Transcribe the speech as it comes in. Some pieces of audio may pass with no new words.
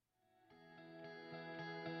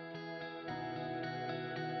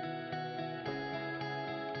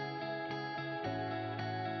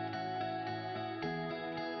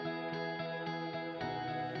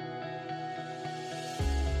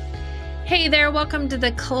Hey there, welcome to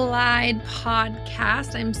the Collide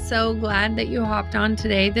podcast. I'm so glad that you hopped on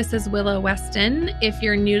today. This is Willow Weston, if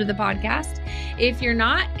you're new to the podcast. If you're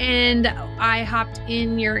not, and I hopped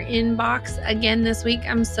in your inbox again this week,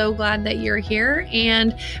 I'm so glad that you're here.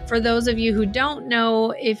 And for those of you who don't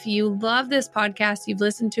know, if you love this podcast, you've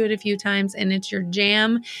listened to it a few times and it's your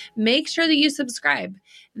jam, make sure that you subscribe.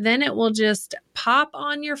 Then it will just pop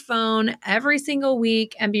on your phone every single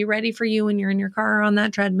week and be ready for you when you're in your car or on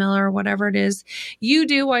that treadmill or whatever it is you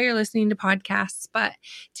do while you're listening to podcasts. But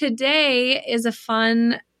today is a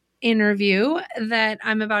fun interview that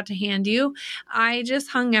I'm about to hand you. I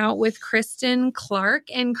just hung out with Christen Clark,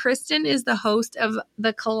 and Christen is the host of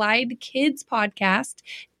the Collide Kids podcast.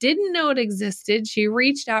 Didn't know it existed. She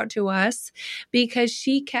reached out to us because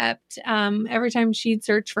she kept, every time she'd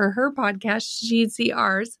search for her podcast, she'd see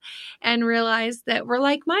ours and realize that we're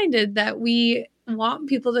like-minded, that we want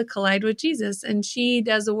people to collide with Jesus, and she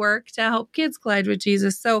does work to help kids collide with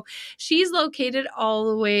Jesus. So she's located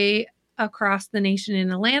all the way across the nation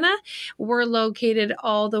in Atlanta. We're located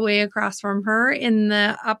all the way across from her in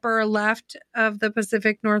the upper left of the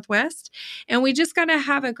Pacific Northwest. And we just got to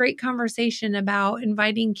have a great conversation about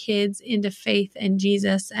inviting kids into faith in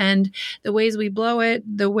Jesus and the ways we blow it,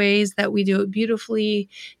 the ways that we do it beautifully,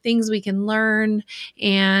 things we can learn,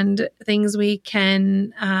 and things we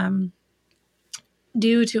can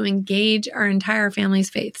do to engage our entire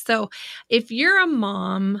family's faith. So if you're a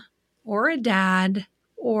mom or a dad,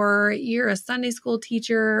 or you're a Sunday school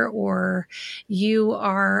teacher, or you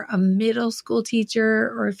are a middle school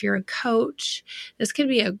teacher, or if you're a coach, this could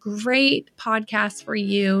be a great podcast for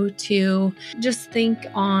you to just think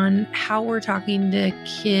on how we're talking to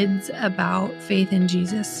kids about faith in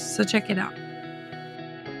Jesus. So check it out.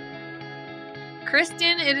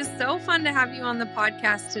 Christen, it is so fun to have you on the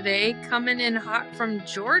podcast today, coming in hot from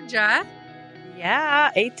Georgia.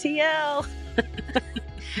 Yeah, ATL.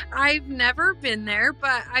 I've never been there,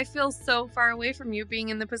 but I feel so far away from you being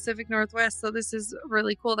in the Pacific Northwest. So this is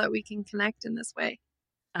really cool that we can connect in this way.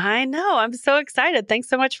 I know. I'm so excited. Thanks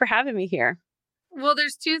so much for having me here. Well,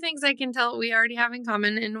 there's two things I can tell we already have in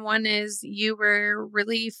common. And one is you wear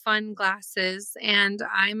really fun glasses, and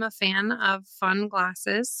I'm a fan of fun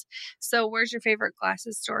glasses. So where's your favorite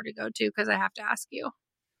glasses store to go to? Because I have to ask you.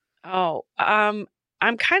 Oh, I'm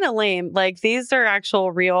kind of lame. Like, these are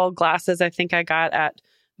actual real glasses I think I got at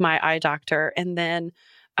my eye doctor. And then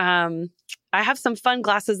I have some fun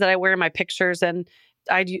glasses that I wear in my pictures, and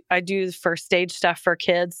I do for stage stuff for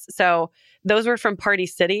kids. So those were from Party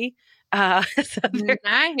City. So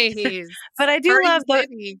nice. But I do Party love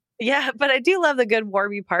City. but I do love the good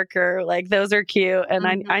Warby Parker. Like, those are cute. And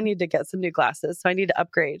I need to get some new glasses. So I need to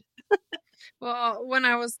upgrade. Well, when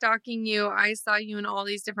I was stalking you, I saw you in all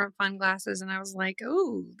these different fun glasses, and I was like,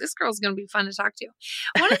 oh, this girl's going to be fun to talk to.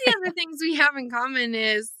 One of the other things we have in common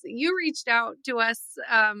is you reached out to us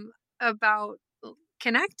about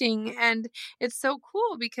connecting, and it's so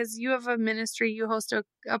cool because you have a ministry, you host a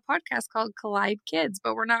podcast called Collide Kids,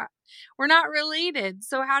 but we're not related.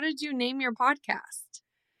 So how did you name your podcast?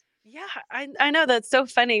 Yeah, I know. That's so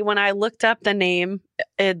funny. When I looked up the name,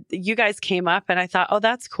 you guys came up and I thought, oh,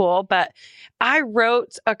 that's cool. But I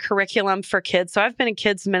wrote a curriculum for kids. So I've been in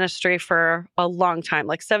kids ministry for a long time,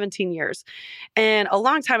 like 17 years. And a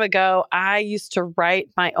long time ago, I used to write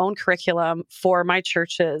my own curriculum for my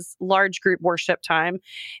church's large group worship time.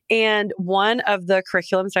 And one of the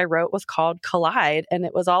curriculums I wrote was called Collide. And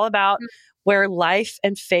it was all about where life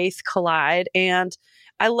and faith collide. And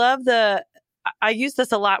I use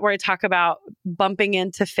this a lot where I talk about bumping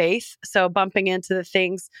into faith. So bumping into the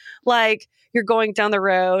things like you're going down the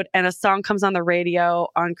road and a song comes on the radio,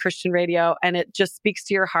 on Christian radio, and it just speaks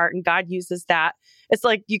to your heart, and God uses that. It's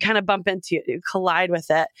like you kind of bump into it, you collide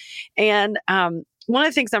with it. And one of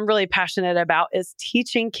the things I'm really passionate about is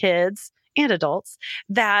teaching kids and adults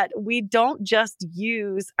that we don't just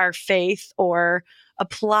use our faith or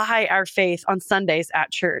apply our faith on Sundays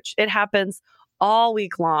at church. It happens all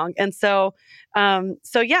week long. And so when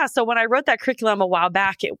I wrote that curriculum a while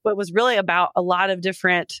back, it was really about a lot of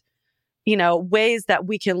different, ways that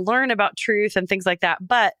we can learn about truth and things like that.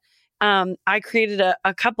 But I created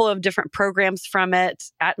a couple of different programs from it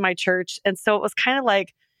at my church. And so it was kind of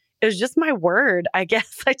like, it was just my word, I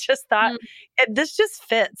guess. I just thought this just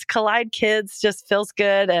fits. Collide Kids just feels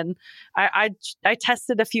good. And I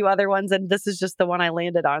tested a few other ones, and this is just the one I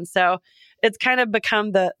landed on. So it's kind of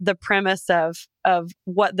become the premise of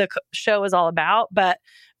what the show is all about. But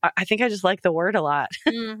I think I just like the word a lot.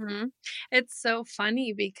 It's so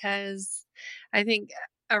funny because I think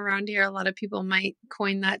around here, a lot of people might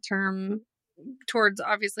coin that term towards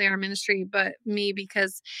obviously our ministry, but me,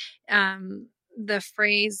 because the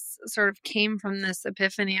phrase sort of came from this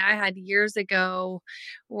epiphany I had years ago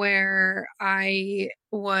where I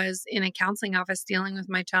was in a counseling office dealing with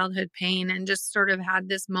my childhood pain and just sort of had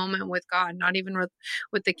this moment with God, not even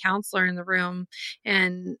with the counselor in the room.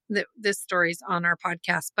 And this story's on our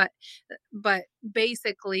podcast, but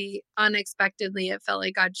basically unexpectedly, it felt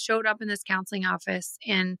like God showed up in this counseling office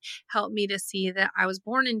and helped me to see that I was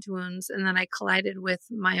born into wounds and that I collided with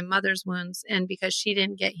my mother's wounds. And because she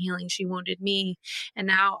didn't get healing, she wounded me. And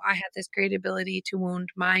now I had this great ability to wound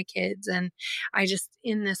my kids. And I just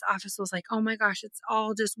in this office was like, oh my gosh, it's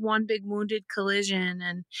all just one big wounded collision.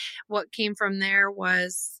 And what came from there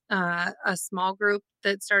was a small group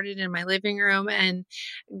that started in my living room. And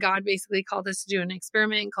God basically called us to do an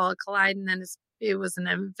experiment, call it Collide. And then it was an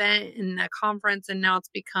event and a conference, and now it's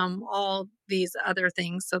become all these other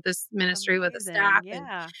things. So this ministry with a Amazing. staff and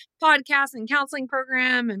Yeah. podcast and counseling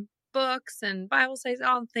program and books and Bible studies,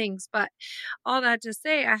 all things. But all that to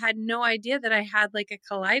say, I had no idea that I had like a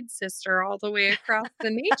Collide sister all the way across the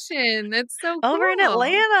nation. That's so Over in cool.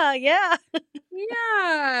 Atlanta. Yeah.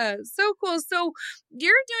 Yeah, so cool. So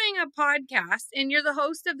you're doing a podcast and you're the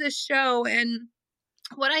host of this show. And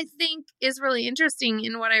what I think is really interesting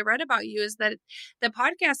in what I read about you is that the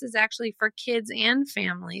podcast is actually for kids and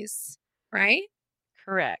families, right?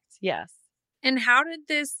 Correct. Yes. And how did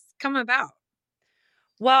this come about?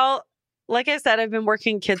 Well, like I said, I've been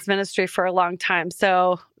working kids ministry for a long time.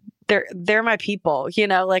 So they're my people,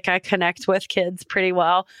 like I connect with kids pretty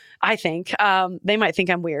well, I think. They might think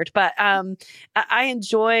I'm weird, but I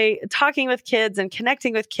enjoy talking with kids and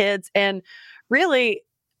connecting with kids. And really,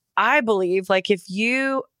 I believe like if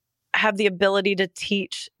you have the ability to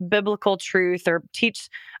teach biblical truth or teach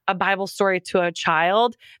a Bible story to a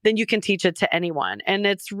child, then you can teach it to anyone. And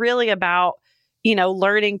it's really about,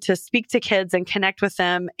 learning to speak to kids and connect with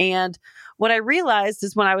them. And what I realized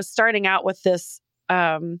is when I was starting out with this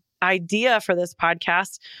idea for this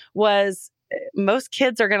podcast was most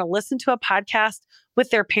kids are going to listen to a podcast with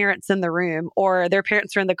their parents in the room, or their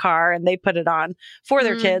parents are in the car and they put it on for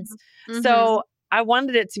their kids. Mm-hmm. So I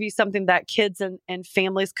wanted it to be something that kids and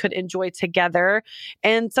families could enjoy together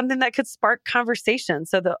and something that could spark conversation.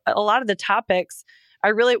 So a lot of the topics, I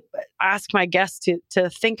really ask my guests to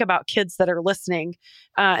think about kids that are listening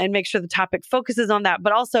and make sure the topic focuses on that,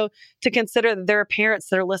 but also to consider that there are parents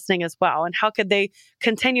that are listening as well. And how could they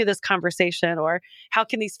continue this conversation, or how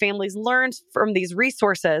can these families learn from these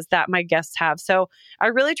resources that my guests have? So I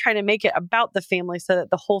really try to make it about the family so that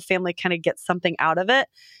the whole family kind of gets something out of it.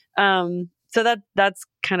 So that's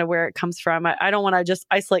kind of where it comes from. I don't want to just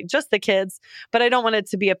isolate just the kids, but I don't want it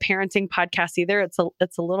to be a parenting podcast either. It's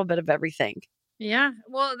a little bit of everything. Yeah.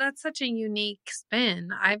 Well, that's such a unique spin.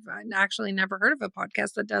 I've actually never heard of a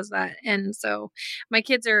podcast that does that. And so my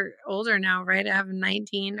kids are older now, right? I have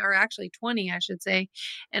 19, or actually 20, I should say,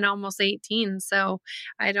 and almost 18. So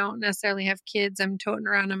I don't necessarily have kids I'm toting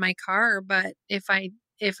around in my car, but if I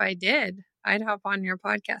did, I'd hop on your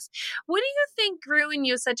podcast. What do you think grew in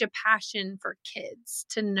you such a passion for kids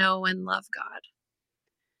to know and love God?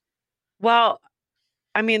 Well,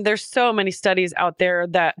 I mean, there's so many studies out there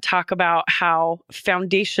that talk about how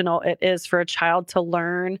foundational it is for a child to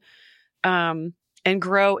learn and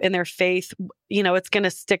grow in their faith. It's going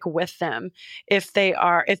to stick with them if they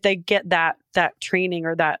get that training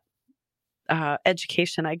or that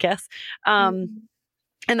education, I guess. And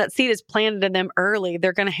that seed is planted in them early.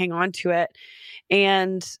 They're going to hang on to it.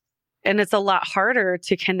 And it's a lot harder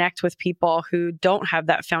to connect with people who don't have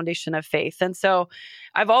that foundation of faith. And so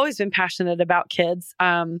I've always been passionate about kids.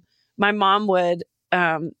 My mom would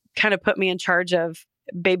kind of put me in charge of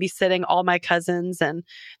babysitting all my cousins, and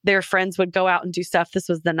their friends would go out and do stuff. This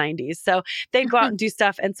was the 90s. So they'd go out and do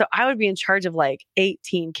stuff. And so I would be in charge of like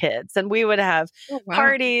 18 kids, and we would have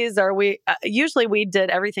parties, or usually we did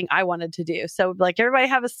everything I wanted to do. So like, everybody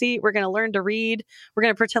have a seat. We're going to learn to read. We're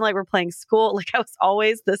going to pretend like we're playing school. Like I was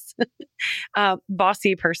always this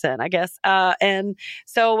bossy person, I guess. And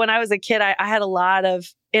so when I was a kid, I had a lot of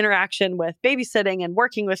interaction with babysitting and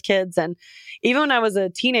working with kids. And even when I was a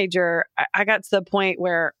teenager, I got to the point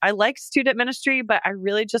where I liked student ministry, but I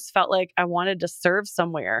really just felt like I wanted to serve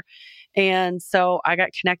somewhere. And so I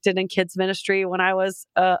got connected in kids ministry when I was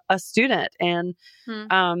a student. And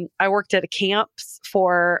I worked at camps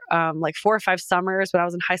for like 4 or 5 summers when I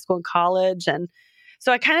was in high school and college. And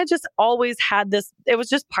so I kind of just always had this, it was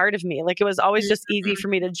just part of me. Like it was always just easy for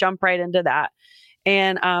me to jump right into that.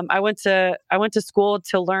 And I went to school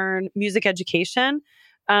to learn music education,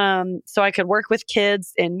 so I could work with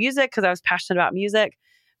kids in music because I was passionate about music.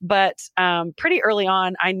 But pretty early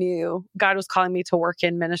on, I knew God was calling me to work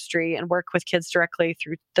in ministry and work with kids directly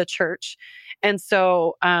through the church. And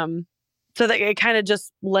so so that it kind of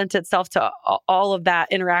just lent itself to all of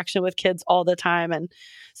that interaction with kids all the time. And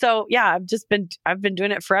so, yeah, I've been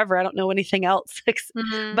doing it forever. I don't know anything else,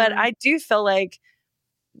 but Mm, I do feel like,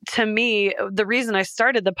 to me, the reason I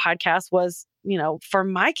started the podcast was, for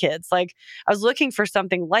my kids. Like, I was looking for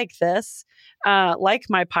something like this, like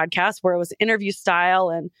my podcast, where it was interview style.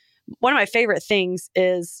 And one of my favorite things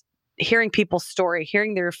is hearing people's story,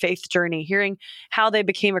 hearing their faith journey, hearing how they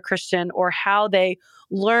became a Christian or how they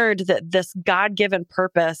learned that this God-given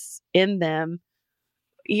purpose in them,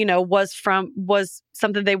 was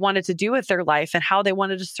something they wanted to do with their life and how they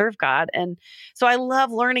wanted to serve God. And so I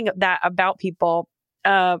love learning that about people.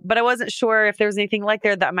 But I wasn't sure if there was anything like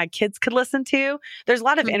there that my kids could listen to. There's a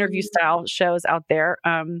lot of interview mhm, style shows out there.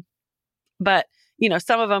 But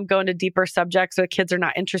some of them go into deeper subjects so kids are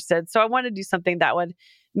not interested. So I wanted to do something that would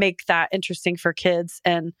make that interesting for kids.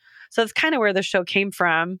 And so that's kind of where the show came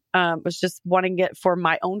from, was just wanting it for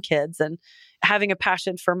my own kids and having a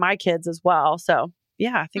passion for my kids as well. So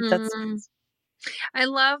yeah, I think that's, mm. I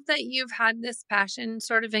love that you've had this passion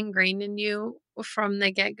sort of ingrained in you from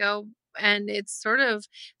the get-go. And it's sort of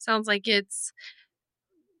sounds like it's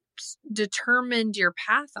determined your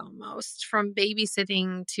path almost from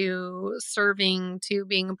babysitting to serving to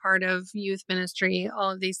being a part of youth ministry,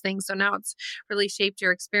 all of these things. So now it's really shaped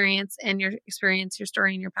your experience, and your experience, your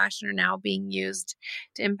story, and your passion are now being used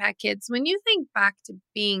to impact kids. When you think back to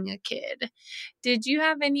being a kid, did you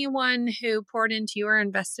have anyone who poured into you or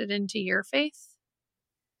invested into your faith?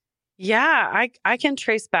 yeah, I can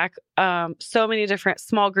trace back so many different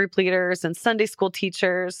small group leaders and Sunday school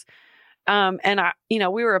teachers. And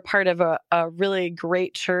we were a part of a really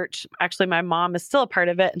great church. Actually, my mom is still a part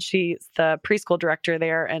of it, and she's the preschool director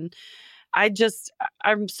there. And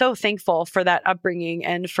I'm so thankful for that upbringing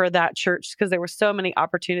and for that church, because there were so many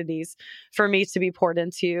opportunities for me to be poured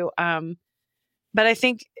into. But I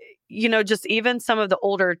think, just even some of the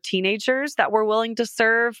older teenagers that were willing to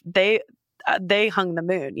serve, they hung the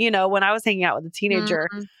moon. When I was hanging out with a teenager,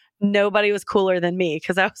 Mm, nobody was cooler than me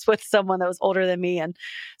because I was with someone that was older than me. And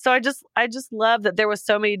so I just love that there was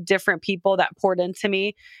so many different people that poured into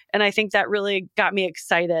me. And I think that really got me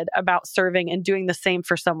excited about serving and doing the same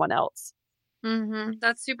for someone else.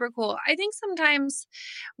 That's super cool. I think sometimes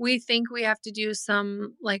we think we have to do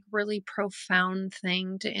some like really profound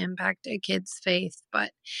thing to impact a kid's faith,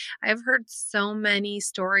 but I've heard so many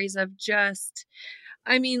stories of just,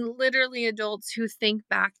 I mean, literally adults who think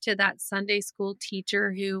back to that Sunday school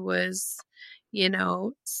teacher who was,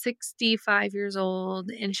 65 years old,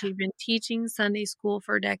 and she'd been teaching Sunday school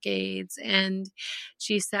for decades, and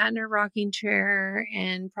she sat in her rocking chair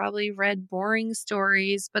and probably read boring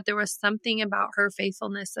stories, but there was something about her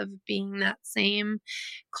faithfulness of being that same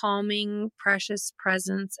calming, precious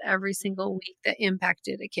presence every single week that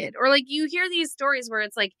impacted a kid. Or like you hear these stories where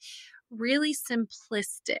it's like really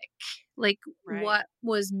simplistic, like Right. what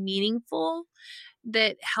was meaningful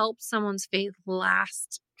that helped someone's faith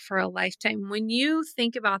last for a lifetime. When you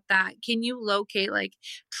think about that, can you locate, like,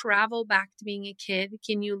 travel back to being a kid?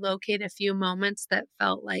 Can you locate a few moments that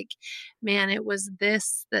felt like, man, it was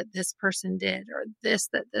this that this person did, or this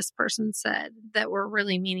that this person said that were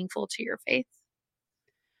really meaningful to your faith?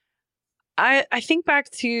 I think back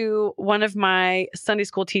to one of my Sunday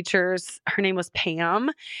school teachers. Her name was Pam,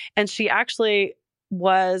 and she actually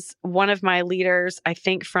was one of my leaders, I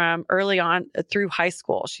think, from early on through high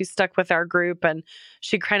school. She stuck with our group, and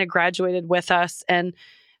she kind of graduated with us. Um,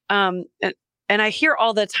 and, and I hear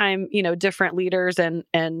all the time, different leaders and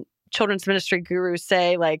children's ministry gurus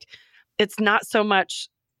say, like, it's not so much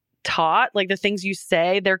taught, like the things you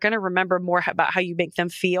say, they're going to remember more about how you make them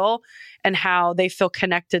feel and how they feel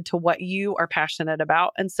connected to what you are passionate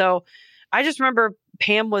about. And so I just remember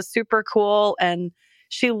Pam was super cool, and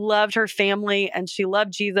she loved her family, and she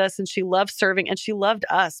loved Jesus, and she loved serving, and she loved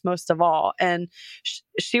us most of all. And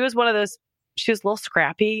she was one of those, she was a little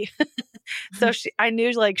scrappy. So I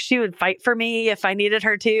knew, like, she would fight for me if I needed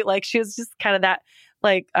her to. Like, she was just kind of that,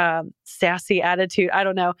 like, sassy attitude. I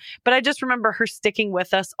don't know. But I just remember her sticking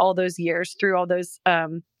with us all those years through all those,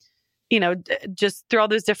 just through all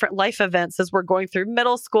those different life events as we're going through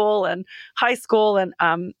middle school and high school. And,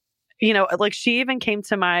 like, she even came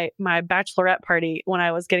to my bachelorette party when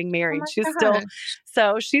I was getting Oh married. my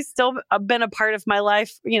gosh. She's still been a part of my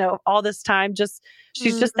life, all this time.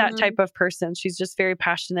 She's just that Mhm. type of person. She's just very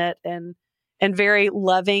passionate and very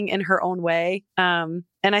loving in her own way. And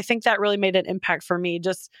I think that really made an impact for me.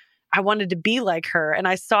 Just, I wanted to be like her, and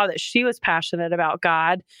I saw that she was passionate about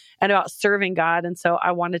God and about serving God. And so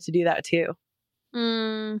I wanted to do that too.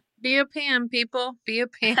 Be a Pam, people. Be a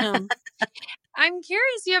Pam. I'm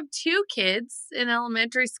curious, you have two kids in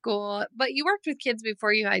elementary school, but you worked with kids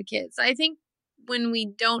before you had kids. I think when we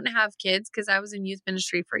don't have kids, because I was in youth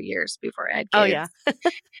ministry for years before I had Oh, yeah. kids.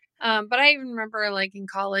 But I even remember like in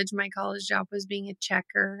college, my college job was being a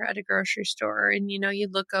checker at a grocery store. And,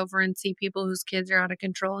 you'd look over and see people whose kids are out of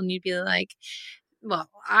control and you'd be like, well,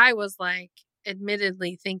 I was like,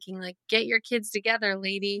 admittedly thinking like, get your kids together,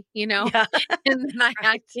 lady, Yeah. and then I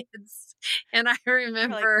had Right. kids and I You're like,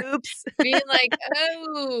 remember oops. being like,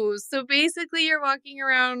 oh, so basically you're walking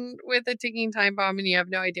around with a ticking time bomb and you have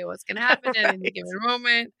no idea what's going to happen at any Right. given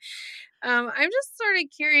moment. I'm just sort of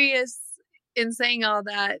curious in saying all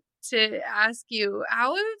that to ask you,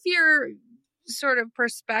 how have your sort of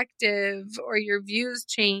perspective or your views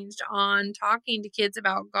changed on talking to kids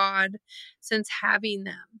about God since having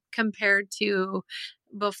them compared to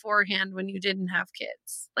beforehand when you didn't have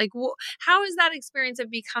kids? Like, how has that experience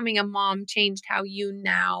of becoming a mom changed how you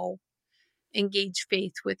now engage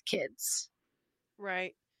faith with kids?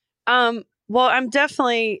 Right. Well, I'm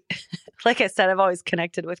definitely, like I said, I've always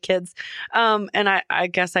connected with kids. And I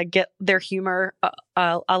guess I get their humor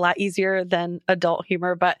a lot easier than adult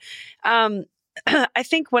humor. But I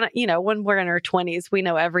think when we're in our 20s, we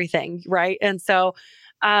know everything, right? And so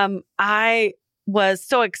I was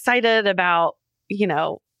so excited about,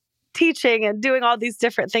 teaching and doing all these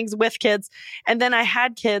different things with kids. And then I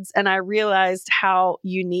had kids and I realized how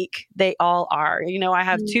unique they all are. I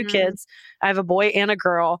have two Mm-hmm. kids. I have a boy and a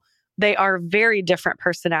girl. They are very different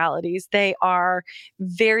personalities. They are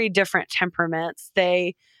very different temperaments.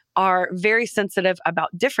 They are very sensitive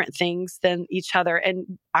about different things than each other.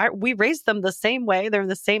 And we raised them the same way. They're in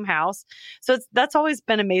the same house. So that's always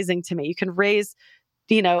been amazing to me. You can raise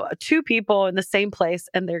two people in the same place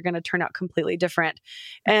and they're going to turn out completely different.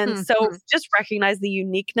 And so just recognize the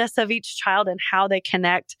uniqueness of each child and how they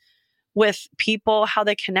connect with people, how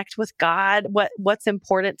they connect with God, what's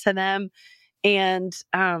important to them. And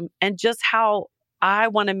just how I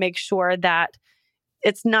want to make sure that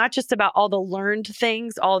it's not just about all the learned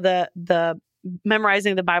things, all the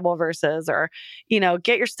memorizing the Bible verses or,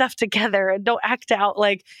 get your stuff together and don't act out.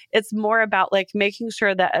 Like it's more about like making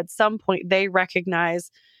sure that at some point they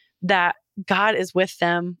recognize that God is with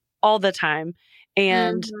them all the time.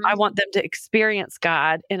 And I Mm-hmm. want them to experience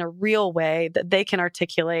God in a real way that they can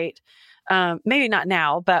articulate. Maybe not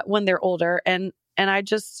now, but when they're older. And I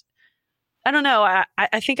don't know.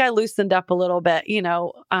 I think I loosened up a little bit,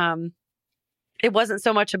 it wasn't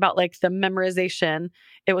so much about like the memorization.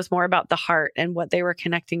 It was more about the heart and what they were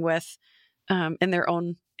connecting with in their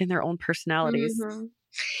own personalities. Mm-hmm.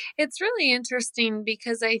 It's really interesting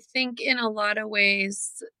because I think in a lot of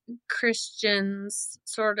ways, Christians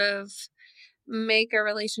sort of make a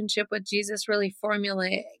relationship with Jesus really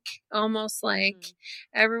formulaic, almost like Mhm.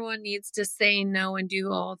 everyone needs to say no and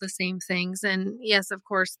do all the same things. And yes, of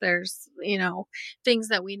course, there's, things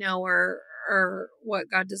that we know are what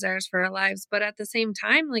God desires for our lives. But at the same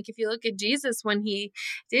time, like if you look at Jesus, when he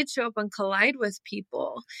did show up and collide with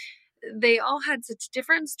people, they all had such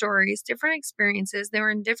different stories, different experiences. They were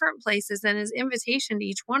in different places, and his invitation to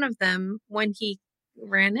each one of them when he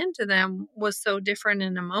ran into them was so different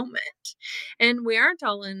in a moment. And we aren't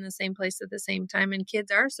all in the same place at the same time, and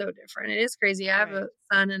kids are so different. It is crazy. I have Right. a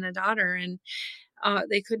son and a daughter, and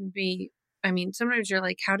they couldn't be. I mean, sometimes you're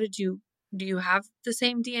like, how did you? Do you have the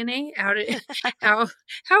same DNA? How did how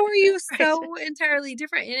how are you Right. so entirely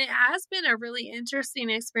different? And it has been a really interesting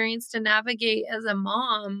experience to navigate as a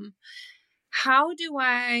mom. How do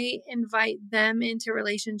I invite them into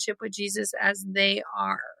relationship with Jesus as they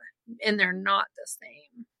are and they're not the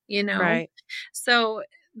same? Right. So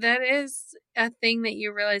that is a thing that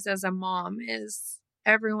you realize as a mom is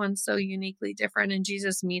everyone's so uniquely different and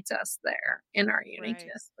Jesus meets us there in our Right.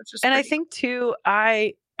 uniqueness, which is And I pretty think too,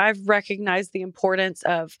 I've recognized the importance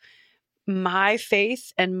of my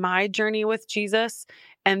faith and my journey with Jesus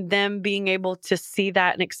and them being able to see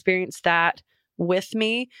that and experience that with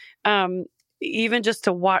me. Um, Even just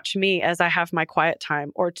to watch me as I have my quiet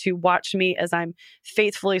time or to watch me as I'm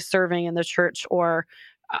faithfully serving in the church or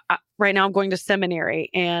right now I'm going to seminary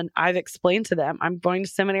and I've explained to them I'm going to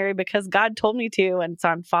seminary because God told me to. And so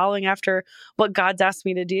I'm following after what God's asked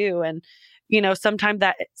me to do. And, sometimes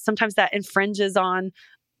that infringes on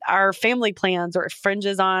our family plans or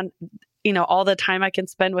infringes on all the time I can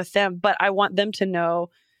spend with them. But I want them to know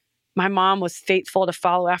my mom was faithful to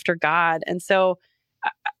follow after God. And so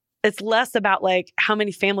it's less about like how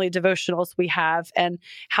many family devotionals we have and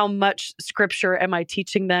how much scripture am I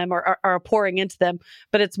teaching them or pouring into them.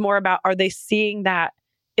 But it's more about, are they seeing that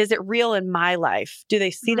is it real in my life? Do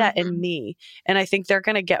they see that in Mhm. me? And I think they're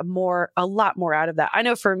going to get a lot more out of that. I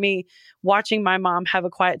know for me, watching my mom have a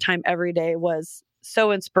quiet time every day was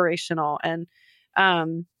so inspirational. And,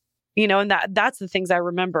 and that's the things I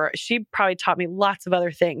remember. She probably taught me lots of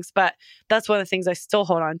other things, but that's one of the things I still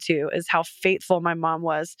hold on to is how faithful my mom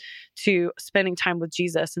was to spending time with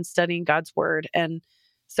Jesus and studying God's word. And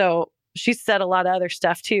so she said a lot of other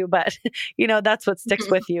stuff too, but that's what sticks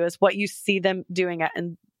with you is what you see them doing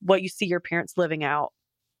and what you see your parents living out.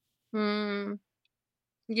 Mm.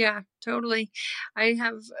 Yeah, totally. I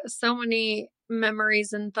have so many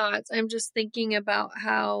memories and thoughts. I'm just thinking about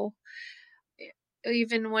how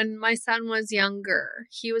even when my son was younger,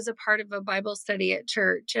 he was a part of a Bible study at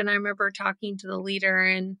church. And I remember talking to the leader,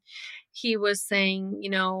 and he was saying,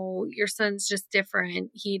 your son's just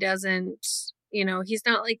different. He doesn't, he's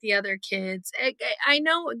not like the other kids. I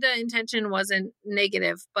know the intention wasn't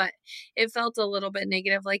negative, but it felt a little bit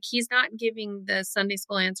negative. Like he's not giving the Sunday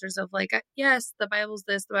school answers of like, yes, the Bible's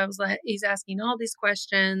this, the Bible's that. He's asking all these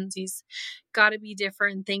questions. He's got to be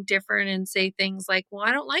different, think different, and say things like, well,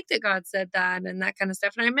 I don't like that God said that, and that kind of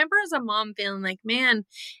stuff. And I remember as a mom feeling like, man,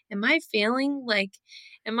 am I failing? Like,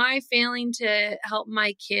 am I failing to help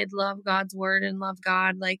my kid love God's word and love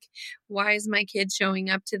God? Like, why is my kid showing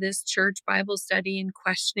up to this church Bible study and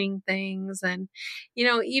questioning things? And,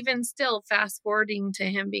 even still fast forwarding to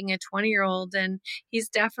him being a 20-year-old, and he's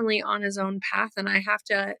definitely on his own path. And I have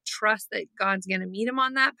to trust that God's going to meet him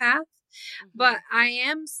on that path. But I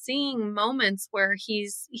am seeing moments where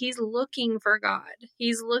he's looking for God.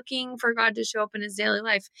 He's looking for God to show up in his daily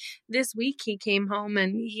life. This week he came home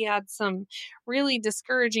and he had some really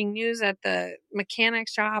discouraging news at the mechanic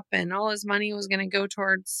shop, and all his money was going to go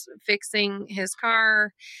towards fixing his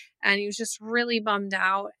car. And he was just really bummed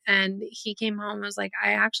out. And he came home and was like,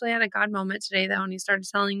 I actually had a God moment today, though. And he started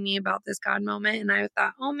telling me about this God moment. And I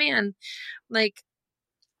thought, oh man, like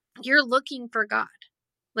you're looking for God.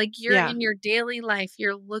 Like you're Yeah. in your daily life,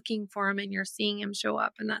 you're looking for him and you're seeing him show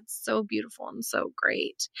up. And that's so beautiful and so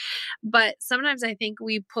great. But sometimes I think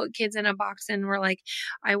we put kids in a box and we're like,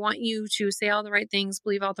 I want you to say all the right things,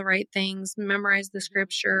 believe all the right things, memorize the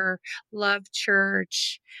scripture, love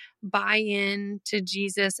church, buy in to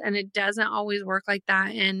Jesus. And it doesn't always work like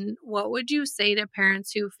that. And what would you say to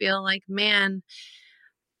parents who feel like, man,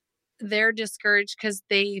 they're discouraged because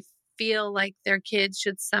they feel like their kids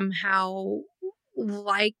should somehow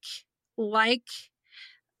like like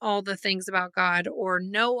all the things about God or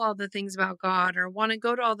know all the things about God or want to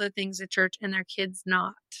go to all the things at church, and their kids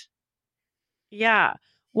not? Yeah.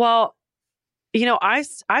 Well, I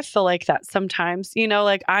feel like that sometimes,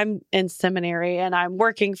 like I'm in seminary and I'm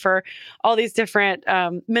working for all these different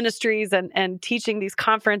ministries and teaching these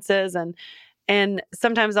conferences. And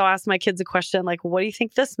sometimes I'll ask my kids a question like, what do you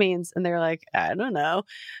think this means? And they're like, I don't know.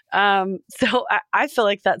 So I feel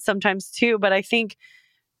like that sometimes too. But I think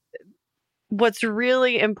what's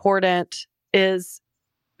really important is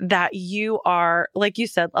that you are, like you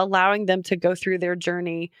said, allowing them to go through their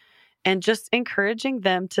journey and just encouraging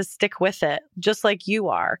them to stick with it, just like you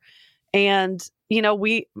are. And,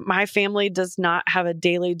 my family does not have a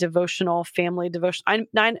daily family devotion. I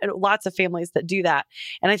lots of families that do that.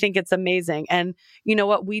 And I think it's amazing. And you know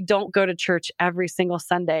what? We don't go to church every single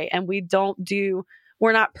Sunday, and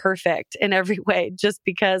we're not perfect in every way just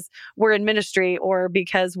because we're in ministry or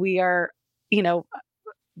because we are,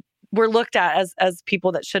 we're looked at as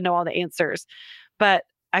people that should know all the answers. But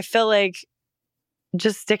I feel like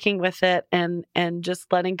just sticking with it and just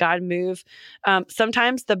letting God move.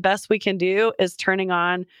 Sometimes the best we can do is turning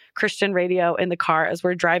on Christian radio in the car as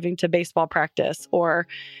we're driving to baseball practice, or,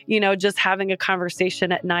 just having a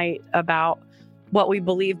conversation at night about what we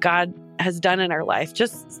believe God has done in our life.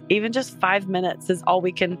 Even just 5 minutes is all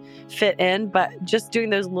we can fit in, but just doing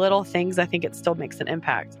those little things, I think it still makes an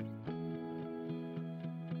impact.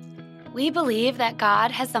 We believe that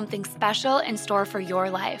God has something special in store for your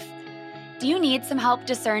life. Do you need some help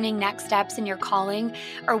discerning next steps in your calling,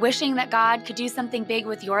 or wishing that God could do something big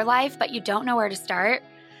with your life, but you don't know where to start?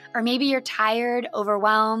 Or maybe you're tired,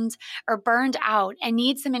 overwhelmed, or burned out and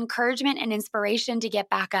need some encouragement and inspiration to get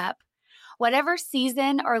back up. Whatever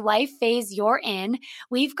season or life phase you're in,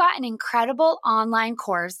 we've got an incredible online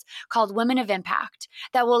course called Women of Impact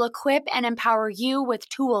that will equip and empower you with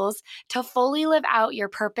tools to fully live out your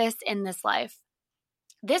purpose in this life.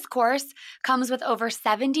 This course comes with over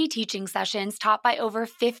 70 teaching sessions taught by over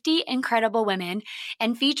 50 incredible women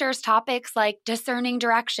and features topics like discerning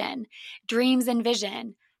direction, dreams and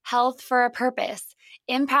vision, health for a purpose,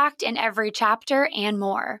 impact in every chapter, and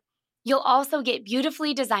more. You'll also get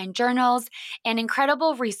beautifully designed journals and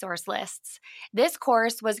incredible resource lists. This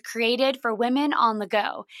course was created for women on the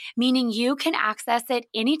go, meaning you can access it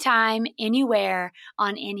anytime, anywhere,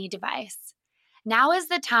 on any device. Now is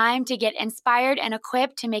the time to get inspired and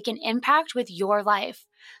equipped to make an impact with your life.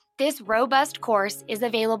 This robust course is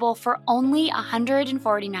available for only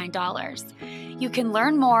 $149. You can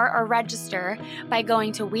learn more or register by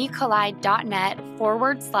going to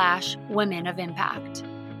wecollide.net/women of impact.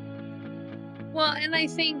 Well, and I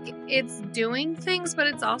think it's doing things, but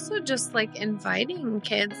it's also just like inviting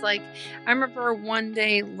kids. Like, I remember one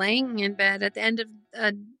day laying in bed at the end of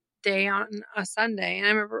a day on a Sunday, and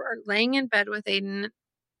I remember laying in bed with Aiden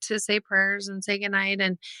to say prayers and say goodnight.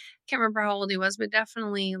 And I can't remember how old he was, but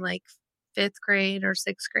definitely like fifth grade or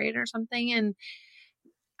sixth grade or something. And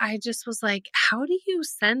I just was like, how do you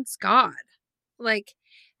sense God? Like,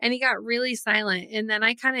 and he got really silent. And then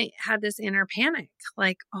I kind of had this inner panic,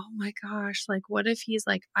 like, oh my gosh, like, what if he's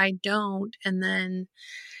like, I don't, and then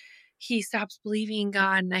he stops believing in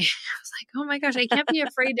God? And I was like, oh my gosh, I can't be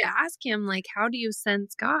afraid to ask him, like, how do you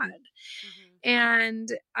sense God? Mm-hmm. And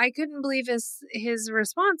I couldn't believe his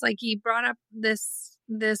response. Like, he brought up this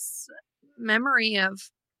memory of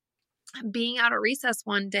being out at recess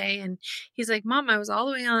one day, and he's like, Mom, I was all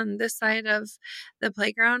the way on this side of the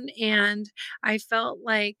playground, and I felt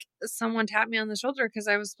like someone tapped me on the shoulder because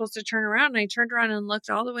I was supposed to turn around, and I turned around and looked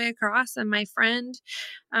all the way across, and my friend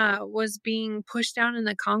was being pushed down in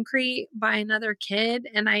the concrete by another kid,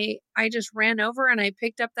 and I just ran over and I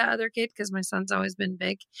picked up that other kid because my son's always been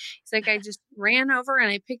big. He's like, I just ran over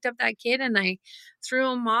and I picked up that kid and I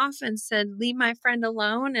threw him off and said, leave my friend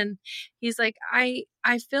alone. And he's like, I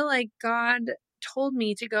feel like God told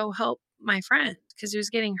me to go help my friend because he was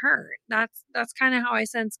getting hurt. That's kind of how I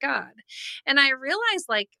sense God. And I realized,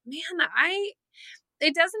 like, man,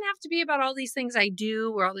 it doesn't have to be about all these things I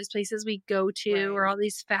do or all these places we go to Right. or all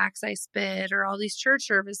these facts I spit or all these church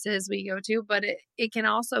services we go to. But it can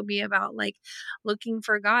also be about like looking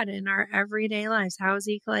for God in our everyday lives. How is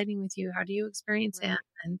he colliding with you? How do you experience him?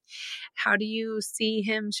 And how do you see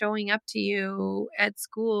him showing up to you at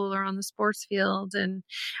school or on the sports field? And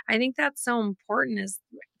I think that's so important, is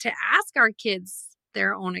to ask our kids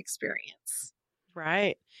their own experience.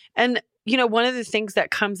 Right. And, one of the things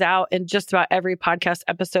that comes out in just about every podcast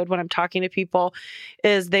episode when I'm talking to people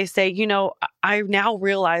is they say, I now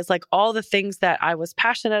realize like all the things that I was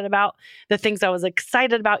passionate about, the things I was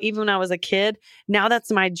excited about, even when I was a kid, now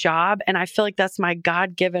that's my job. And I feel like that's my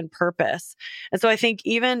God-given purpose. And so I think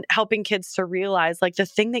even helping kids to realize like the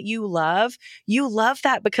thing that you love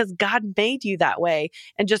that because God made you that way.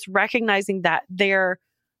 And just recognizing that their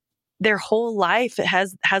whole life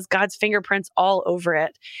has God's fingerprints all over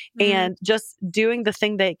it. And just doing the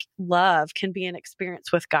thing they love can be an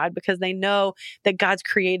experience with God because they know that God's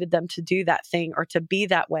created them to do that thing or to be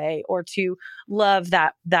that way or to love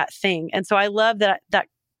that thing. And so I love that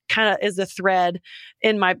kind of is a thread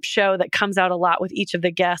in my show that comes out a lot with each of the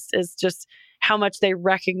guests, is just how much they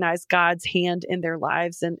recognize God's hand in their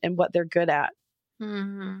lives and what they're good at.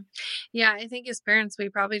 Mm-hmm. Yeah, I think as parents, we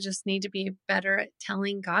probably just need to be better at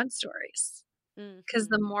telling God stories, because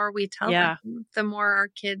the more we tell them, the more our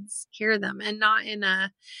kids hear them, and not in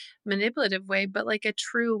a manipulative way, but like a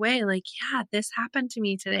true way. Like, yeah, this happened to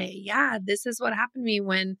me today. Yeah, this is what happened to me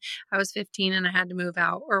when I was 15 and I had to move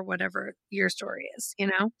out, or whatever your story is,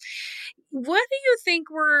 What do you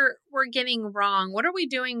think we're getting wrong? What are we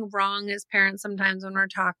doing wrong as parents sometimes when we're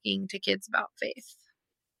talking to kids about faith?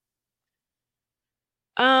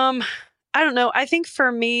 I don't know. I think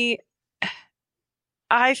for me,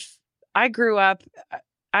 I grew up,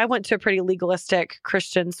 I went to a pretty legalistic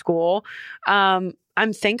Christian school. I'm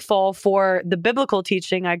thankful for the biblical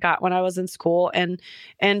teaching I got when I was in school and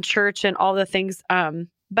church and all the things.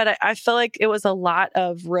 But I feel like it was a lot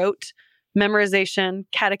of rote memorization,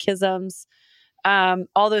 catechisms,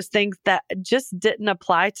 all those things that just didn't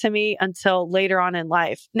apply to me until later on in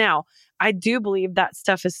life. Now, I do believe that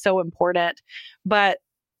stuff is so important, but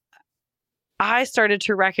I started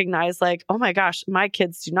to recognize like, oh my gosh, my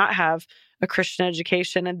kids do not have a Christian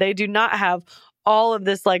education and they do not have all of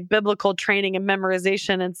this like biblical training and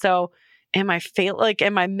memorization. And so am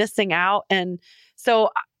I missing out? And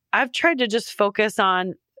so I've tried to just focus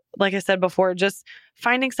on, like I said before, just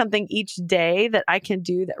finding something each day that I can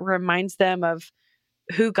do that reminds them of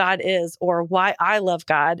who God is or why I love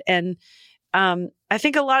God. And I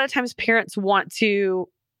think a lot of times parents want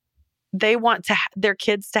their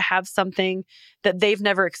kids to have something that they've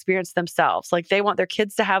never experienced themselves. Like they want their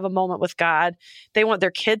kids to have a moment with God. They want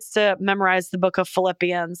their kids to memorize the book of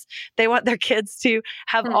Philippians. They want their kids to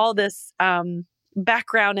have all this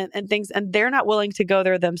background and things, and they're not willing to go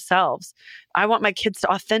there themselves. I want my kids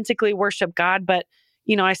to authentically worship God, but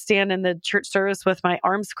I stand in the church service with my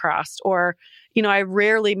arms crossed, or I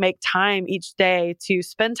rarely make time each day to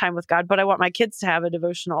spend time with God, but I want my kids to have a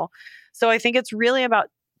devotional. So I think it's really about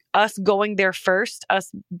us going there first,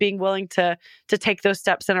 us being willing to take those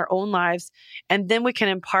steps in our own lives, and then we can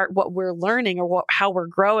impart what we're learning, or how we're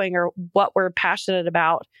growing, or what we're passionate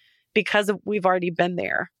about, because we've already been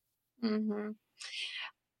there. Mm-hmm.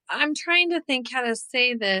 I'm trying to think how to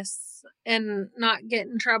say this and not get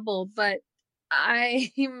in trouble, but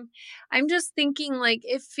I'm just thinking, like,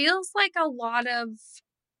 it feels like a lot of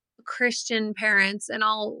Christian parents, and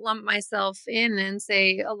I'll lump myself in and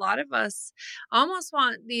say a lot of us almost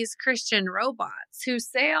want these Christian robots who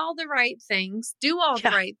say all the right things, do all the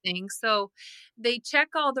Yeah, right things. So they check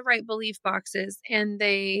all the right belief boxes, and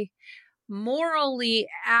they morally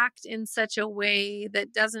act in such a way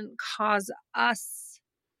that doesn't cause us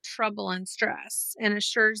trouble and stress and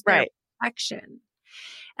assures their right. protection.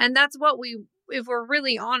 And that's what if we're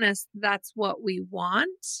really honest, that's what we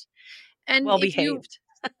want. And Well behaved.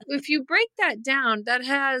 if you break that down, that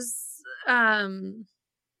has um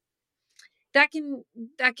that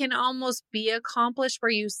can almost be accomplished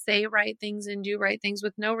where you say right things and do right things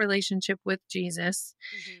with no relationship with Jesus.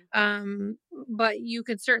 Mm-hmm. But you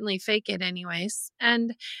could certainly fake it anyways.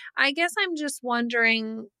 And I guess I'm just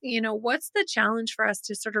wondering, what's the challenge for us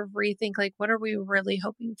to sort of rethink, like, what are we really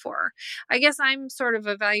hoping for? I guess I'm sort of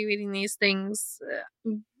evaluating these things.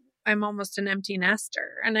 I'm almost an empty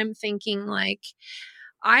nester, and I'm thinking, like,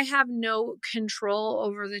 I have no control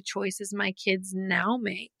over the choices my kids now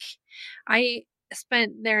make. I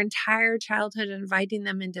spent their entire childhood inviting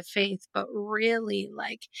them into faith, but really,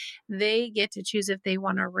 like, they get to choose if they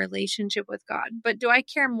want a relationship with God. But do I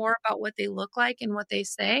care more about what they look like and what they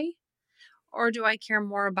say? Or do I care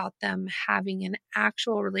more about them having an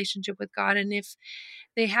actual relationship with God? And if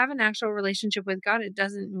they have an actual relationship with God, it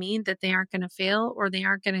doesn't mean that they aren't going to fail, or they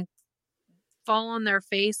aren't going to fall on their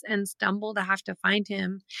face and stumble to have to find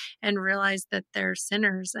him and realize that they're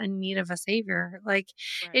sinners in need of a savior. Like,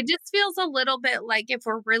 it Right. just feels a little bit like, if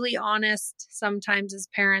we're really honest, sometimes as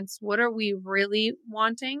parents, what are we really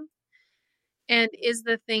wanting? And is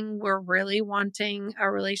the thing we're really wanting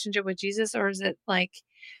a relationship with Jesus? Or is it like,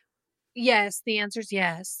 yes, the answer is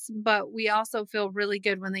yes, but we also feel really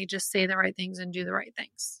good when they just say the right things and do the right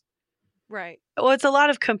things. Right. Well, it's a lot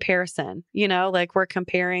of comparison, like we're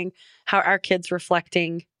comparing how our kids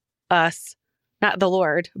reflecting us, not the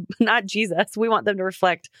Lord, not Jesus. We want them to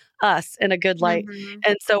reflect us in a good light. Mm-hmm.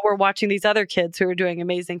 And so we're watching these other kids who are doing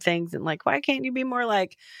amazing things, and like, why can't you be more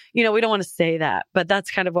like, we don't want to say that, but that's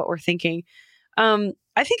kind of what we're thinking. I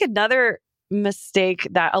think another mistake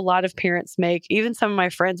that a lot of parents make, even some of my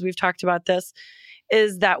friends, we've talked about this,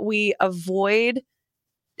 is that we avoid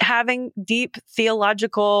having deep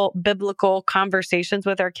theological, biblical conversations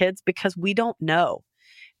with our kids because we don't know.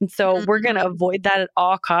 And so we're going to Mm-hmm. avoid that at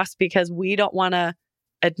all costs because we don't want to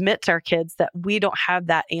admit to our kids that we don't have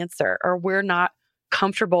that answer, or we're not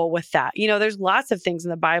comfortable with that. There's lots of things in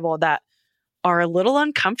the Bible that are a little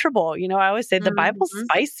uncomfortable. I always say the Bible's Mm-hmm.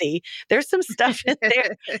 spicy. There's some stuff in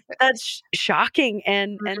there that's shocking,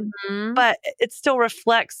 and Mm-hmm. but it still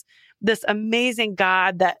reflects this amazing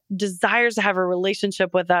God that desires to have a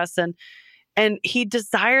relationship with us, and he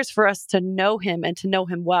desires for us to know him and to know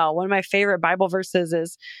him well. One of my favorite Bible verses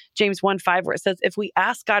is James 1:5, where it says, if we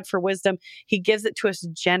ask God for wisdom, he gives it to us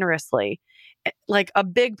generously, like a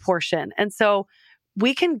big portion. And so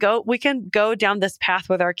we can go down this path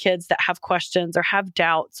with our kids that have questions or have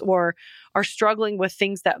doubts or are struggling with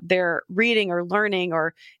things that they're reading or learning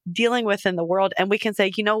or dealing with in the world. And we can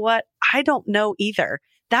say, you know what? I don't know either.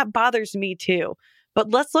 That bothers me too.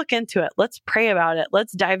 But let's look into it. Let's pray about it.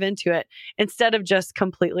 Let's dive into it instead of just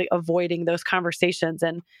completely avoiding those conversations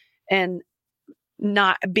and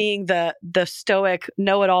not being the stoic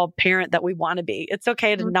know-it-all parent that we want to be. It's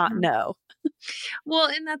okay to not Mm-hmm. know. Well,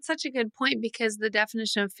 and that's such a good point, because the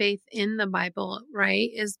definition of faith in the Bible, right,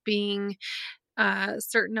 is being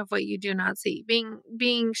certain of what you do not see,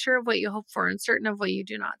 being sure of what you hope for and certain of what you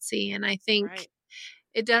do not see. And I think Right.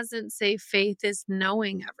 it doesn't say faith is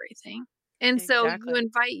knowing everything. And so you Exactly.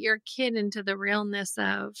 invite your kid into the realness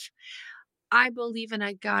of, I believe in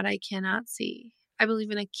a God I cannot see. I believe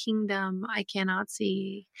in a kingdom I cannot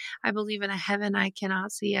see. I believe in a heaven I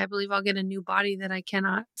cannot see. I believe I'll get a new body that I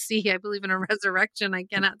cannot see. I believe in a resurrection I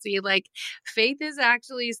cannot see. Like, faith is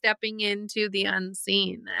actually stepping into the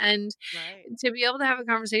unseen. And Right. to be able to have a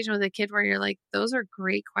conversation with a kid where you're like, those are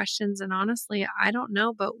great questions. And honestly, I don't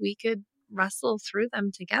know, but we could wrestle through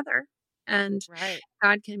them together. And Right.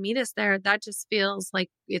 God can meet us there. That just feels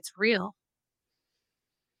like it's real.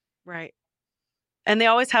 Right. And they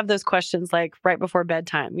always have those questions like right before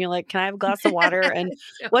bedtime. You're like, can I have a glass of water? And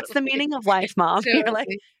what's the Totally. meaning of life, Mom? You're like,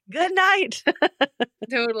 Totally. good night.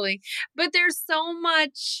 Totally. But there's so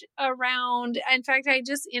much around. In fact, I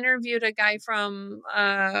just interviewed a guy from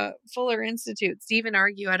Fuller Institute, Stephen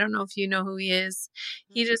Argue. I don't know if you know who he is.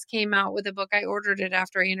 He just came out with a book. I ordered it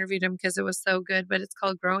after I interviewed him because it was so good, but it's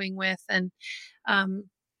called Growing With. And um,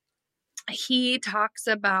 he talks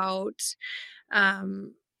about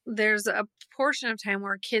um, there's a portion of time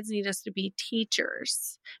where kids need us to be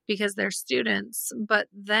teachers because they're students, but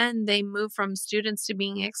then they move from students to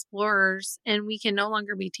being explorers, and we can no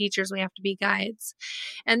longer be teachers. We have to be guides.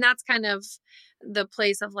 And that's kind of the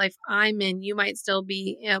place of life I'm in. You might still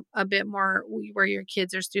be a bit more where your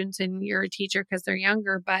kids are students and you're a teacher because they're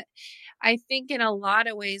younger. But I think in a lot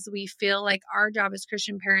of ways, we feel like our job as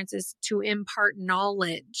Christian parents is to impart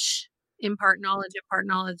knowledge,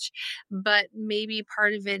 but maybe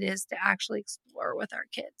part of it is to actually explore with our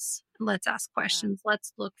kids. Let's ask questions.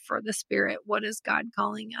 Let's look for the Spirit. What is God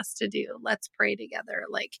calling us to do? Let's pray together.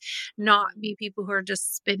 Like, not be people who are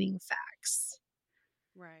just spitting facts.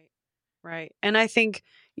 Right. Right. And I think,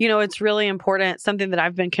 it's really important. Something that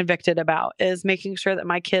I've been convicted about is making sure that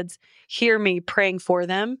my kids hear me praying for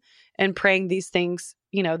them and praying these things,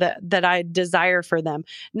 that I desire for them,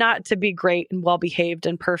 not to be great and well behaved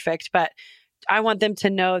and perfect, but I want them to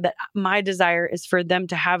know that my desire is for them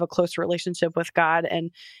to have a close relationship with God,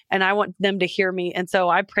 and I want them to hear me. And so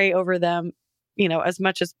I pray over them, as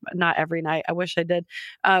much as not every night. I wish I did,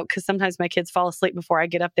 because sometimes my kids fall asleep before I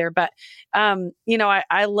get up there. But,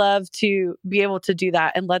 I love to be able to do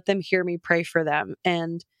that and let them hear me pray for them.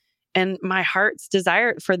 And my heart's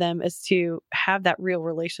desire for them is to have that real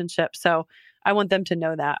relationship. So I want them to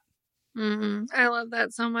know that. I love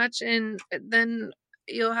that so much. And then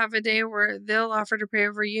you'll have a day where they'll offer to pray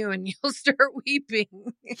over you and you'll start weeping.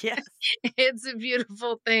 Yes. It's a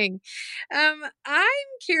beautiful thing. I'm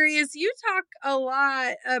curious, you talk a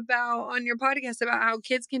lot about on your podcast about how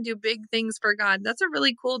kids can do big things for God. That's a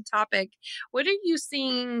really cool topic. What are you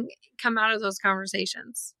seeing come out of those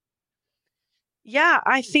conversations? Yeah,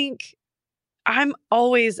 I think I'm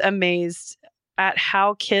always amazed at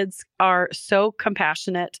how kids are so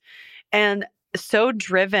compassionate and so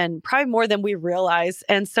driven, probably more than we realize.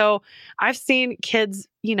 And so I've seen kids,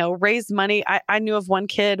 raise money. I knew of one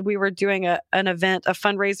kid, we were doing an event, a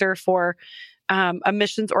fundraiser for a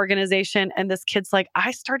missions organization. And this kid's like, I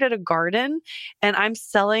started a garden and I'm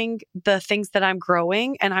selling the things that I'm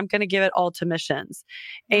growing and I'm going to give it all to missions.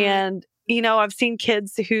 And, I've seen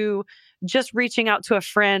kids who just reaching out to a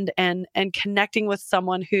friend and connecting with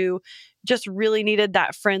someone who just really needed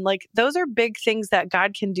that friend. Like, those are big things that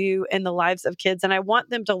God can do in the lives of kids. And I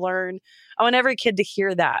want them to learn, I want every kid to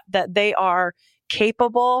hear that they are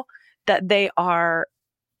capable, that they are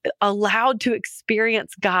allowed to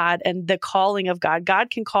experience God and the calling of God. God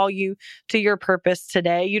can call you to your purpose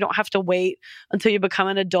today. You don't have to wait until you become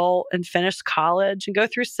an adult and finish college and go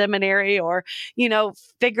through seminary or,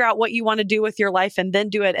 figure out what you want to do with your life and then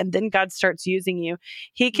do it. And then God starts using you.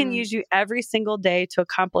 He can use you every single day to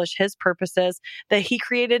accomplish his purposes that he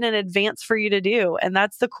created in advance for you to do. And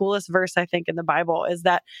that's the coolest verse, I think, in the Bible, is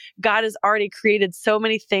that God has already created so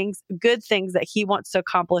many things, good things that he wants to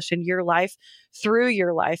accomplish in your life, through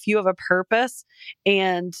your life. You have a purpose.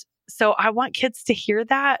 And so I want kids to hear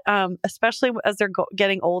that, especially as they're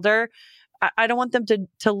getting older. I don't want them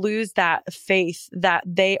to lose that faith that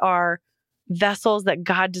they are vessels that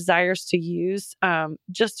God desires to use,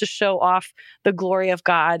 just to show off the glory of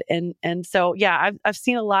God. And so, yeah, I've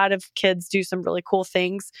seen a lot of kids do some really cool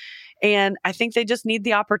things, and I think they just need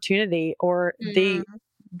the opportunity or the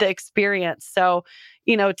experience. So,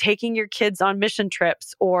 taking your kids on mission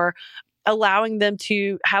trips or allowing them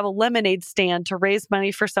to have a lemonade stand to raise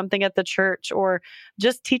money for something at the church, or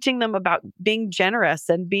just teaching them about being generous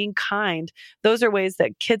and being kind. Those are ways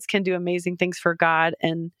that kids can do amazing things for God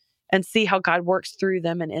and see how God works through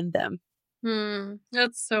them and in them.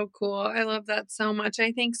 That's so cool. I love that so much.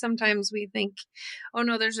 I think sometimes we think, oh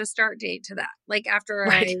no, there's a start date to that. Like after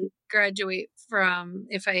Right. I graduate from,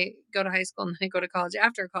 if I go to high school and I go to college,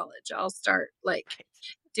 after college, I'll start like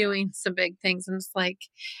doing some big things. And it's like,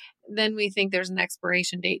 then we think there's an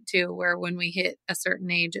expiration date too, where when we hit a certain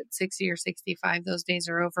age at 60 or 65, those days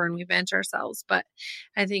are over and we bench ourselves. But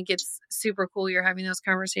I think it's super cool you're having those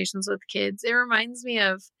conversations with kids. It reminds me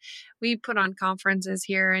of, we put on conferences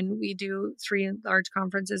here and we do 3 large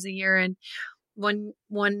conferences a year. And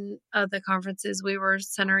one of the conferences we were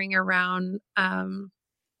centering around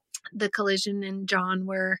the collision in John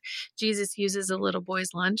where Jesus uses a little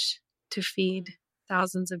boy's lunch to feed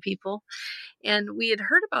thousands of people. And we had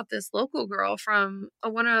heard about this local girl from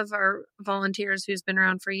one of our volunteers who's been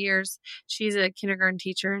around for years. She's a kindergarten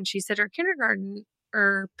teacher, and she said her kindergarten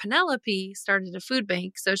or Penelope started a food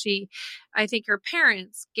bank. So I think her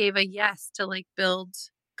parents gave a yes to like build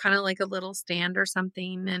kind of like a little stand or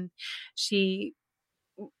something. And she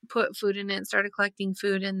put food in it and started collecting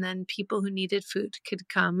food. And then people who needed food could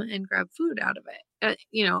come and grab food out of it.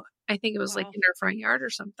 I think it was like Wow. in her front yard or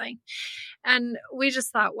something. And we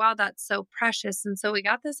just thought, wow, that's so precious. And so we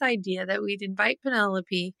got this idea that we'd invite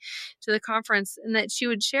Penelope to the conference and that she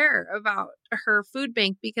would share about her food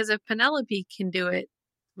bank, because if Penelope can do it,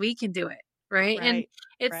 we can do it. Right. And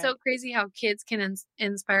it's so crazy how kids can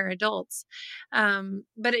inspire adults.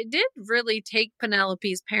 But it did really take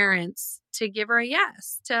Penelope's parents to give her a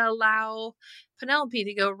yes, to allow Penelope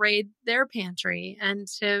to go raid their pantry and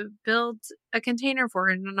to build a container for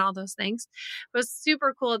it and all those things. It was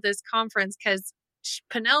super cool at this conference because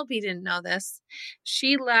Penelope didn't know this.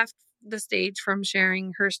 She left the stage from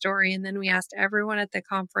sharing her story, and then we asked everyone at the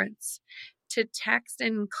conference to text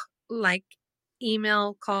and like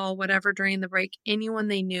email, call, whatever during the break, anyone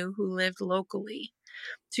they knew who lived locally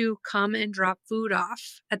to come and drop food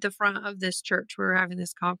off at the front of this church where we're having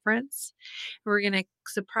this conference. We're going to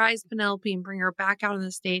surprise Penelope and bring her back out on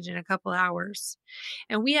the stage in a couple hours.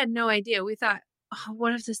 And we had no idea. We thought, oh,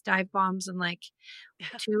 what if this dive bombs and like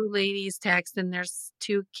two ladies text and there's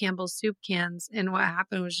 2 Campbell's soup cans? And what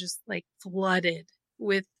happened was just like flooded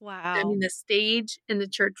with, I mean, the stage and the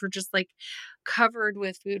church were just like covered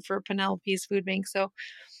with food for Penelope's food bank. So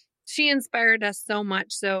she inspired us so much.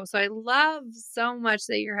 So I love so much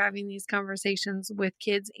that you're having these conversations with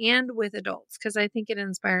kids and with adults, because I think it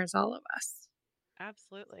inspires all of us.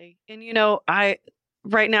 Absolutely. And,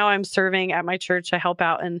 right now I'm serving at my church. I help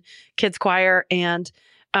out in kids choir. And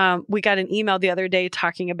we got an email the other day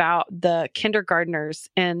talking about the kindergartners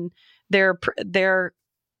and their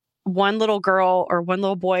one little girl or one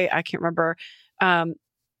little boy, I can't remember,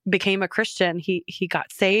 became a Christian. He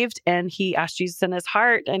got saved and he asked Jesus in his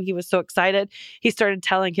heart, and he was so excited. He started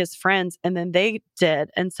telling his friends, and then they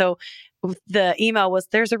did. And so the email was,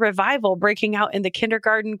 there's a revival breaking out in the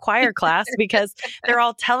kindergarten choir class because they're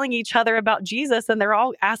all telling each other about Jesus and they're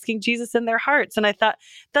all asking Jesus in their hearts. And I thought,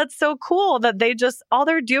 that's so cool that all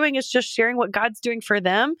they're doing is just sharing what God's doing for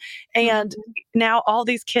them. And now all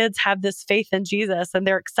these kids have this faith in Jesus, and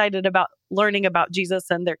they're excited about learning about Jesus,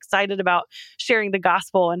 and they're excited about sharing the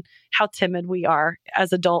gospel. And how timid we are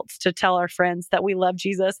as adults to tell our friends that we love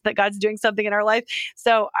Jesus, that God's doing something in our life.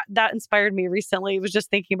 So that inspired me recently. I was just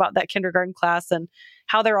thinking about that kindergarten class and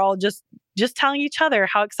how they're all just telling each other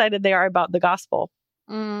how excited they are about the gospel.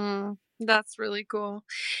 That's really cool.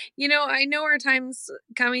 I know our time's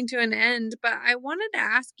coming to an end, but I wanted to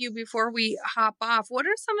ask you before we hop off, what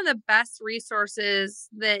are some of the best resources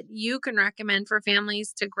that you can recommend for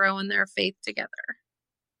families to grow in their faith together?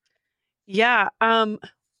 Yeah.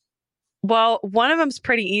 Well, one of them's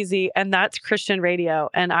pretty easy, and that's Christian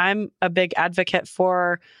radio. And I'm a big advocate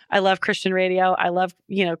I love Christian radio. I love,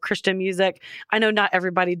 Christian music. I know not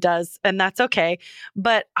everybody does, and that's okay.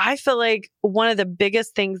 But I feel like one of the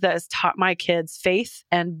biggest things that has taught my kids faith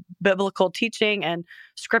and biblical teaching and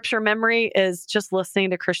scripture memory is just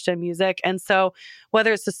listening to Christian music. And so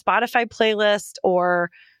whether it's a Spotify playlist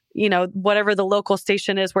or whatever the local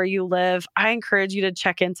station is where you live, I encourage you to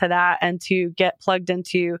check into that and to get plugged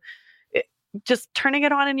into just turning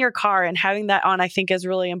it on in your car and having that on, I think, is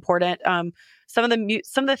really important. Some of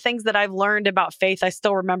the things that I've learned about faith, I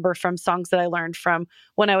still remember from songs that I learned from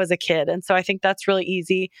when I was a kid. And so I think that's really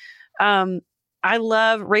easy. I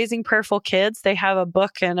love Raising Prayerful Kids. They have a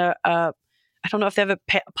book and I don't know if they have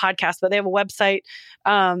a podcast, but they have a website.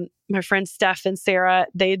 My friends Steph and Sarah,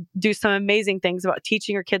 they do some amazing things about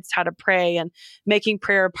teaching your kids how to pray and making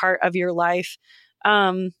prayer a part of your life.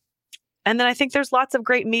 And then I think there's lots of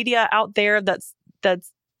great media out there that's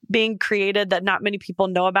being created that not many people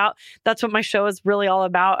know about. That's what my show is really all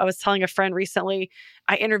about. I was telling a friend recently,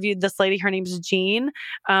 I interviewed this lady, her name's Jean,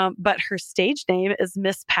 but her stage name is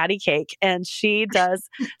Miss Patty Cake. And she does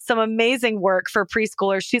some amazing work for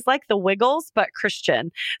preschoolers. She's like the Wiggles, but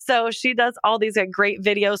Christian. So she does all these great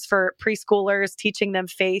videos for preschoolers, teaching them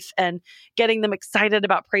faith and getting them excited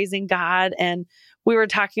about praising God. And we were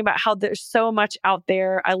talking about how there's so much out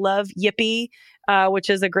there. I love Yippee,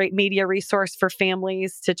 which is a great media resource for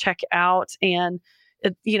families to check out. And,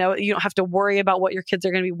 you don't have to worry about what your kids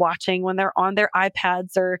are going to be watching when they're on their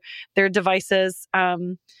iPads or their devices.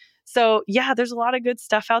 So yeah, there's a lot of good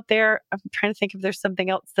stuff out there. I'm trying to think if there's something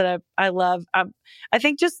else that I love. I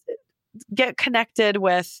think just get connected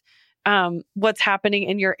with what's happening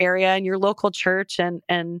in your area and your local church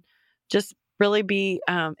and just really be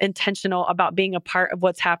intentional about being a part of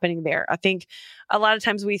what's happening there. I think a lot of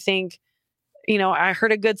times we think, I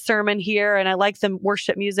heard a good sermon here and I like the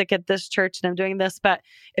worship music at this church and I'm doing this. But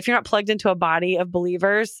if you're not plugged into a body of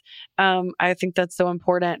believers, I think that's so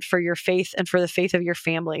important for your faith and for the faith of your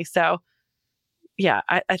family. So yeah,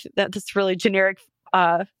 I think that's really generic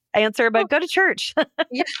answer, but go to church.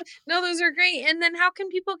 Yeah, no, those are great. And then how can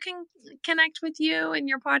people connect with you and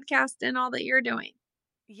your podcast and all that you're doing?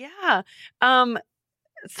 Yeah.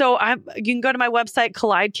 So you can go to my website,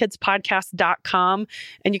 collidekidspodcast.com,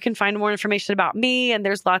 and you can find more information about me. And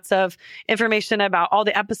there's lots of information about all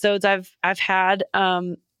the episodes I've had,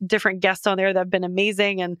 different guests on there that have been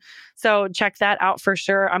amazing. And so check that out for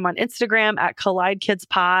sure. I'm on Instagram at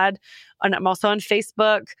collidekidspod, and I'm also on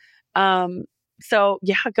Facebook. So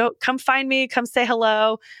yeah, come find me, come say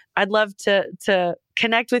hello. I'd love to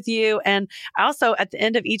connect with you. And I also, at the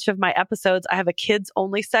end of each of my episodes, I have a kids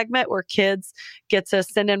only segment where kids get to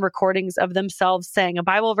send in recordings of themselves saying a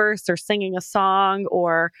Bible verse or singing a song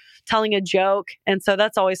or telling a joke. And so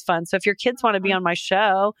that's always fun. So if your kids want to be on my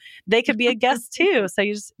show, they could be a guest too. So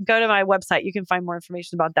you just go to my website. You can find more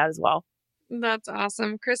information about that as well. That's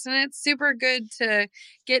awesome, Christen. It's super good to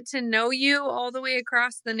get to know you all the way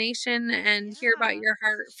across the nation and hear about your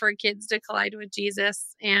heart for kids to collide with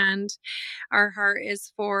Jesus. And our heart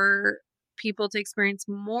is for people to experience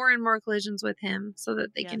more and more collisions with him so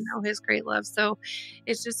that they can know his great love. So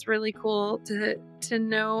it's just really cool to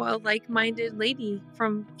know a like-minded lady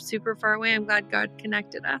from super far away. I'm glad God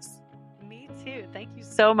connected us. Me too. Thank you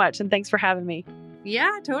so much. And thanks for having me.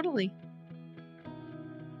 Yeah, totally.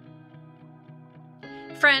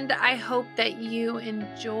 Friend, I hope that you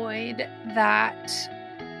enjoyed that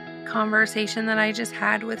conversation that I just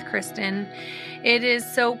had with Christen. It is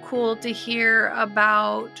so cool to hear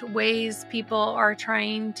about ways people are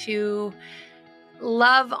trying to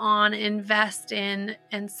love on, invest in,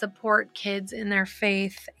 and support kids in their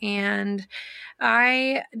faith. And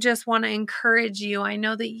I just want to encourage you. I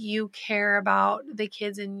know that you care about the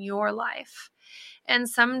kids in your life. And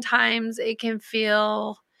sometimes it can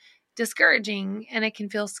feel discouraging and it can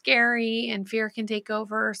feel scary and fear can take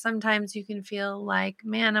over. Sometimes you can feel like,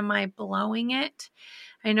 man, am I blowing it?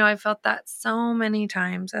 I know I felt that so many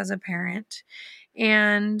times as a parent.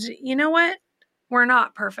 And you know what? We're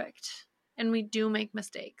not perfect and we do make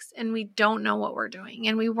mistakes and we don't know what we're doing.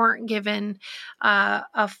 And we weren't given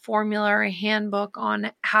a formula or a handbook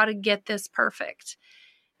on how to get this perfect.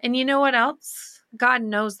 And you know what else? God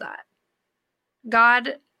knows that.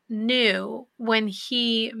 God knew when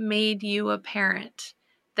he made you a parent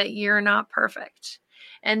that you're not perfect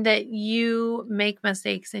and that you make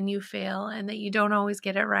mistakes and you fail and that you don't always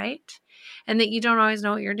get it right and that you don't always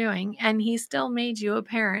know what you're doing. And he still made you a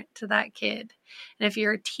parent to that kid. And if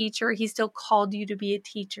you're a teacher, he still called you to be a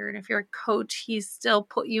teacher. And if you're a coach, he still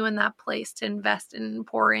put you in that place to invest in and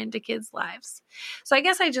pour into kids' lives. So I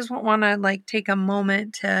guess I just want to take a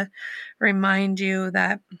moment to remind you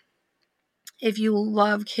that if you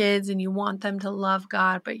love kids and you want them to love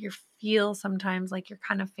God, but you feel sometimes like you're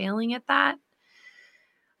kind of failing at that,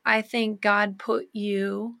 I think God put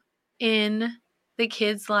you in the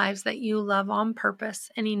kids' lives that you love on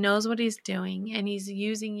purpose, and he knows what he's doing, and he's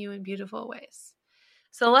using you in beautiful ways.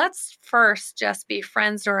 So let's first just be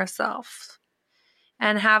friends to ourselves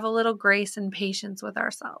and have a little grace and patience with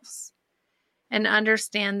ourselves. And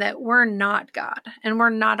understand that we're not God and we're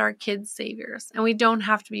not our kids' saviors. And we don't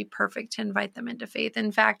have to be perfect to invite them into faith.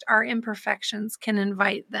 In fact, our imperfections can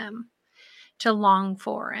invite them to long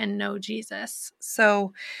for and know Jesus.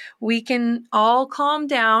 So we can all calm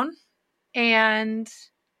down and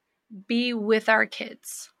be with our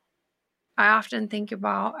kids. I often think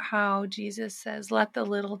about how Jesus says, "Let the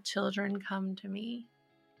little children come to me."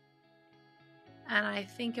 And I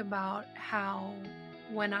think about how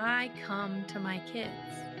when I come to my kids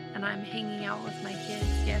and I'm hanging out with my kids,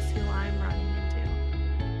 guess who I'm running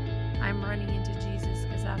into? I'm running into Jesus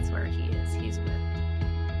because that's where he is. He's with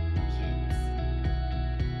kids.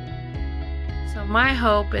 So my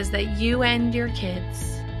hope is that you and your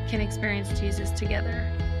kids can experience Jesus together.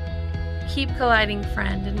 Keep colliding,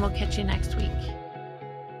 friend, and we'll catch you next week.